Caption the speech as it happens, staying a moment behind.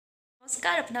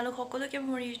নমস্কাৰ আপোনালোক সকলোকে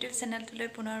মোৰ ইউটিউব চেনেলটোলৈ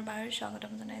পুনৰবাৰ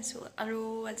স্বাগতম জনাইছোঁ আৰু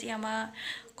আজি আমাৰ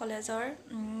কলেজৰ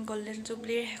গোল্ডেন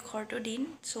জুবলিৰ শেষৰটো দিন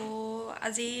সো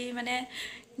আজি মানে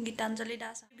গীতাঞ্জলি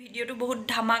দাস ভিডিঅ'টো বহুত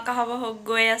ধামাকা হ'ব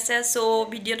গৈ আছে সো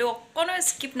ভিডিঅ'টো অকনো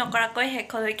স্কিপ নকৰাকৈ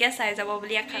শেষলৈকে চাই যাব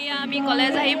বুলি আশা কৰিছোঁ আমি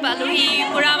কলেজ আহি পালোহি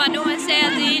পুৰা মানুহ হৈছে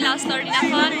আজি লাষ্টৰ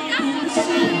দিনাখন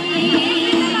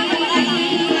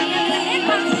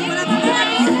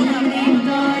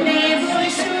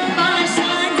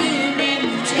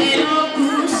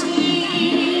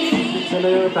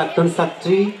प्राक्तन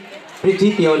छात्री प्रीति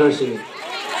प्रियदर्शिनी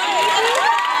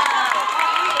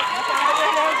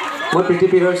मैं प्रीति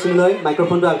प्रियदर्शिनी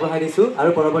माइक्रोफोन आगबढ़ाई दिसो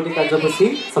और परवर्ती कार्यसूची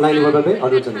चलाई निबर बारे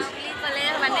अनुरोध जानिछु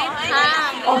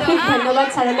অশেষ ধন্যবাদ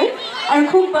ছাৰলৈ আৰু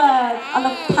খুব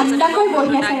অলপ ঠাণ্ডাকৈ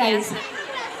বহি আছে ৰাইজ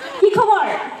কি খবৰ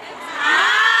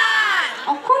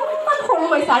অকণমান সৰু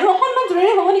হৈছে আৰু অকণমান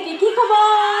জোৰেৰে হ'ব নেকি কি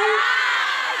খবৰ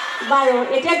বাৰু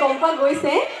এতিয়া গম পোৱা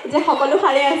গৈছে যে সকলো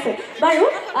সাৰে আছে বাৰু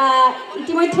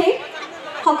ইতিমধ্যে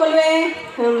সকলোৱে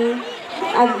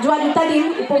যোৱা দুটা দিন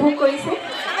উপভোগ কৰিছে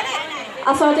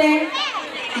আচলতে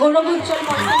গৌৰৱোজ্জ্বল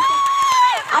মঞ্চ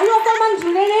আৰু অকণমান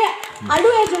জোৰেৰে আৰু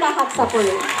এযোৰা হাত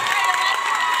চাপৰি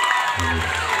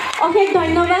অশেষ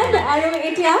ধন্যবাদ আৰু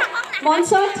এতিয়া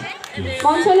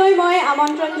মঞ্চলৈ মই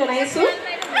আমন্ত্ৰণ জনাইছোঁ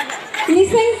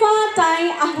নিচেংফা টাই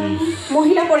আহোম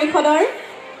মহিলা পৰিষদৰ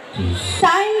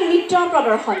টাই নৃত্য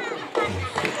প্ৰদৰ্শন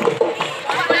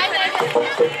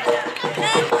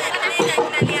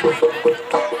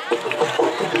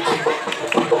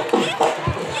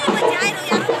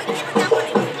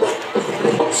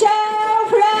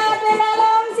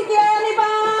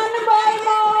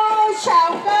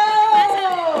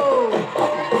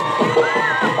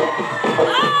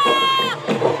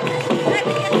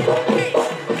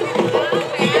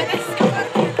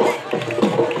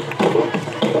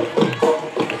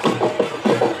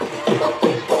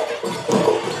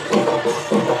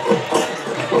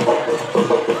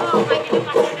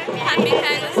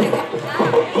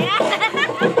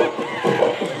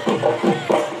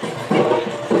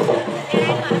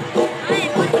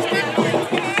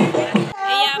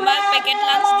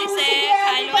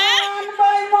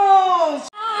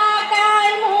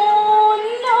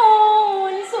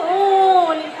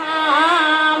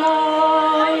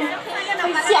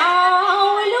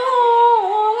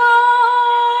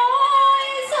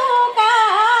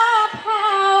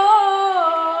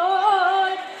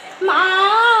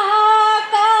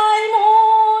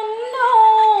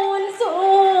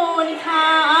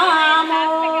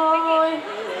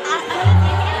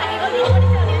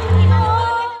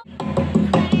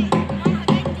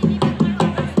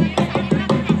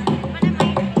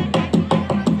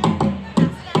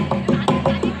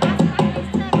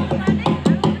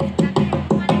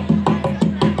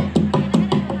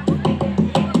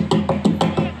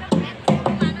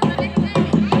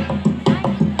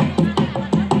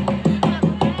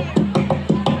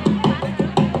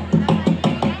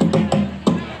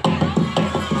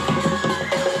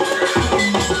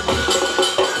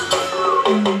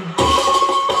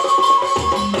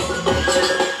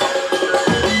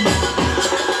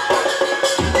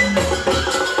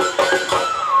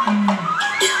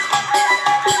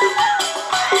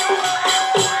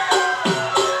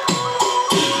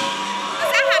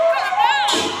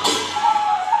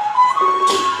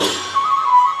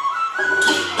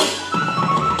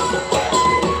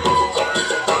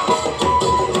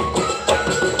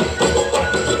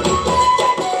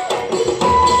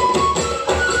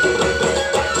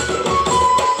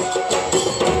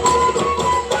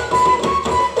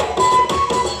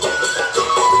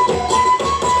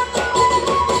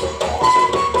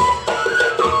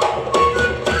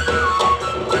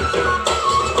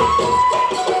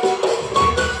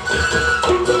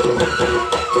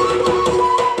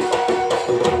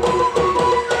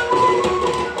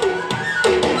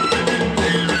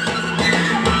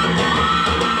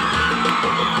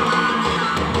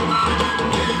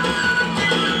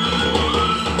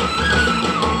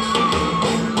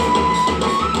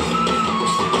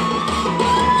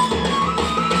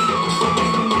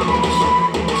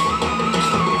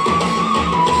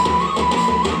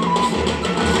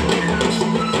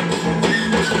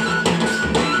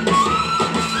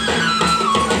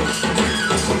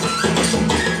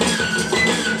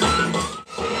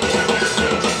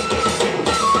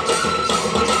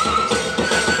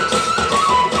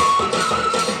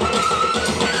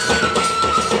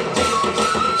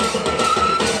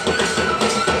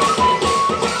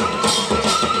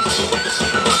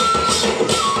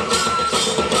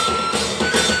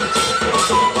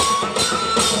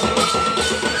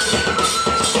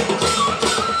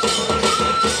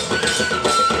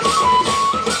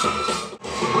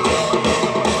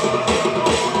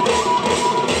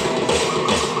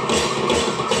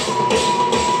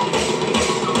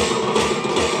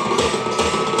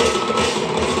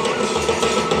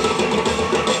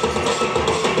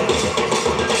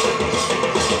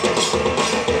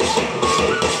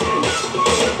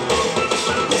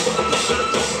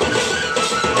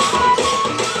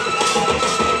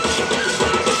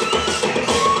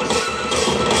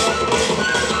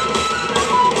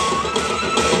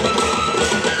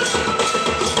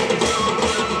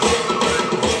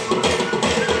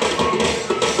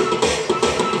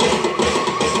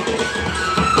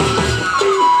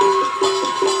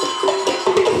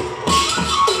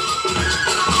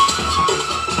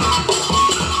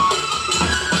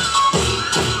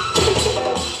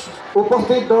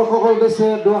উপস্থিত দৰ্শকৰ উদ্দেশ্যে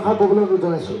দুআষাৰ ক'বলৈ অনুৰোধ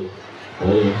জনাইছোঁ।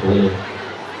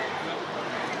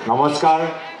 নমস্কাৰ।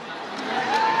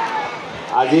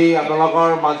 আজি আপোনালোকৰ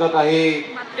মাজত আহি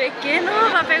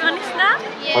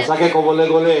সঁচাকৈ ক'বলৈ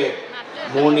গ'লে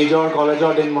মোৰ নিজৰ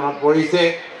কলেজৰ দিন মনত পৰিছে।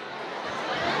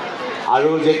 আৰু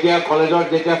যেতিয়া কলেজত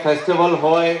যেতিয়া ফেষ্টিভেল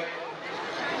হয়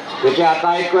তেতিয়া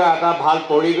আটাইতকৈ এটা ভাল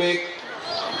পৰিৱেশ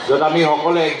য'ত আমি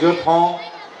সকলোৱে একজোট হওঁ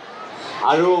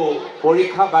আৰু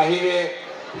পৰীক্ষা বাহিৰে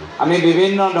আমি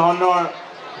বিভিন্ন ধৰণৰ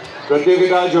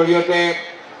প্ৰতিযোগিতাৰ জৰিয়তে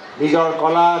নিজৰ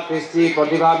কলা কৃষ্টি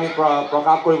প্ৰতিভা আমি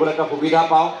প্ৰকাশ কৰিবলৈ এটা সুবিধা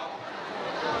পাওঁ।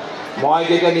 মই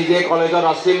যেতিয়া নিজে কলেজত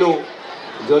আছিলোঁ,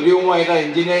 যদিও মই এটা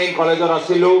ইঞ্জিনিয়াৰিং কলেজত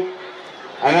আছিলোঁ,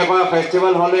 এনেকুৱা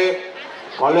ফেষ্টিভেল হ'লে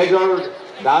কলেজৰ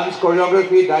ডান্স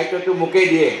কৰিঅ'গ্ৰাফি দায়িত্বটো মোকেই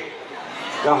দিয়ে।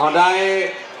 সদায়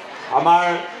আমাৰ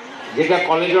যেতিয়া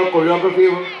কলেজৰ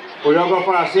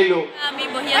কৰিঅ'গ্ৰাফাৰ আছিলোঁ। আমি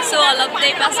বহি আছোঁ, অলপ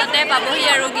দেৰি পাছতে পাবহি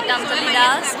আৰু গীতাঞ্জলি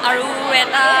দাস। আৰু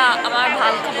এটা আমাৰ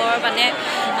ভাল খবৰ, মানে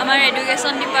আমাৰ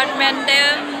এডুকেশ্যন ডিপাৰ্টমেণ্টে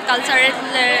কালচাৰেল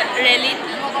ৰেলীত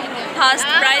ফাৰ্ষ্ট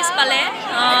প্ৰাইজ পালে।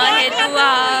 সেইটো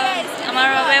আমাৰ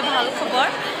বাবে ভাল খবৰ,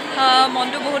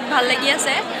 মনটো বহুত ভাল লাগি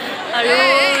আছে। আৰু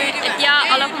এতিয়া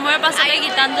অলপ সময়ৰ পাছতে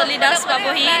গীতাঞ্জলি দাস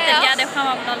পাবহি, তেতিয়া দেখুৱাম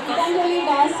আপোনালোকক। গীতাঞ্জলি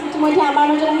দাস ইতিমধ্যে আমাৰ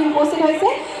মাজত আহি উপস্থিত হৈছে।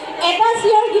 এটা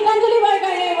চিঞৰ গীতাঞ্জলি বাৰ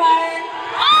কাৰণে এবাৰ।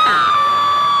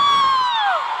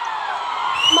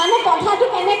 মানে কথাটো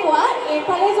কেনেকুৱা,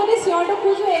 এইফালে যদি চিঞৰটো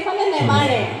খোজো এইফালে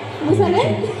নেমাৰে, বুজিছানে?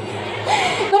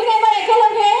 গতিকে এবাৰ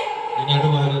একেলগে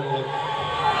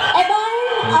এবাৰ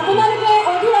আপোনালোকে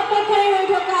অধীৰ অপেক্ষাৰে ৰৈ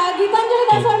থকা গীতাঞ্জলি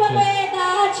দাসৰ বাবে এটা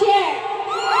চিয়াৰ।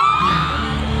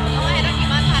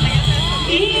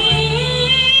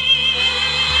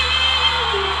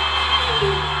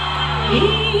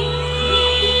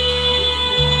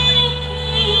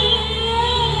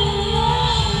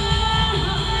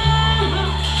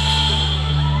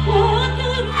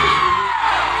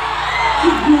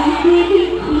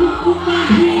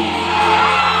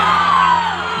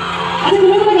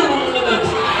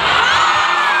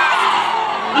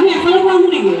 আমি এফালৰ পৰা আহোঁ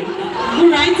নেকি? মোৰ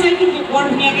ৰাইট চাইডটো বৰ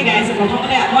ধুনীয়াকৈ গাইছে,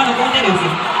 প্ৰথমতে মই নকওঁতে গাইছে।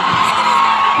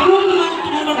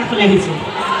 তোমালোকৰ কাষলৈ আহিছোঁ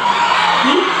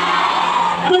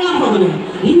আপোনাৰ নাম ক'বলৈ।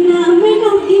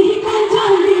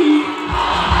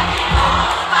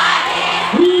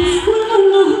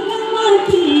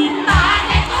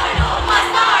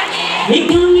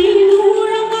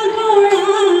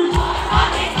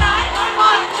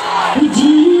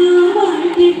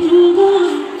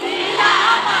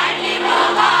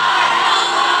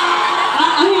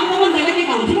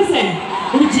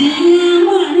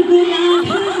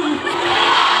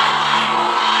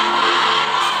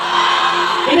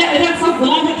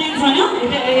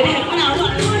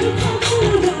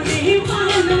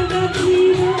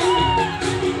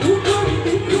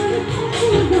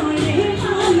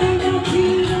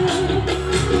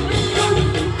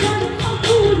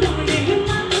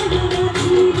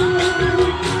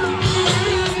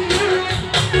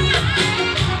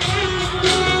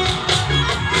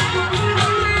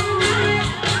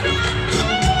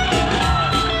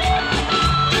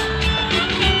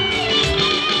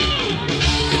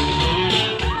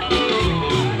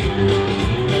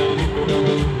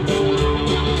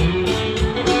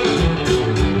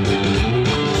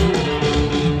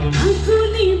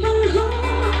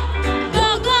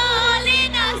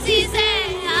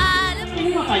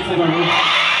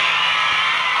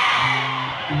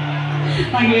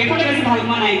 এইফালে বেছি ভাল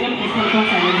পোৱা নাই, একদম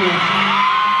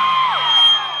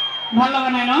ভাল লগা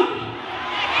নাই ন?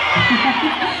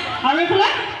 আৰু এইফালে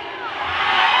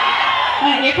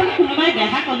এইফালে কোনোবাই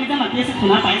দেহা কলিতা মাতি আছে,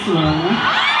 শুনা পাইছোঁ বাৰু।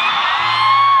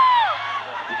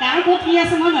 কাৰ ক'ত কি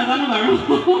আছে মই নাজানো বাৰু।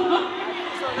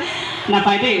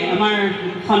 নাপায় দেই, আমাৰ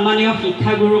সন্মানীয়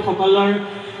শিক্ষাগুৰুসকলৰ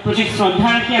প্ৰতি শ্ৰদ্ধা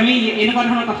ৰাখি আমি এনেকুৱা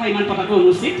ধৰণৰ কথা ইমান পতাটো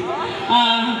অনুচিত।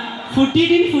 ফূৰ্তিৰ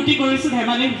দিন ফূৰ্তি কৰিছোঁ,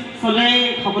 ধেমালি ফলেৰে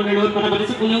সকলোৰে লগত কথা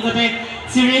পাতিছোঁ, কোনেও যাতে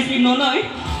চিৰিয়াছলি নলয়।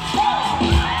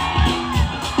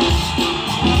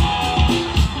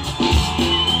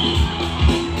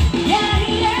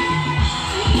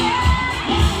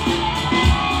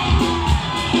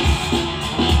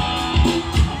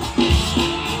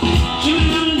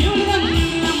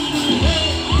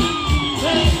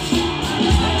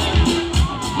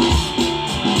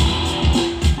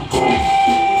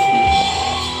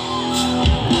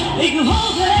 Take a hold.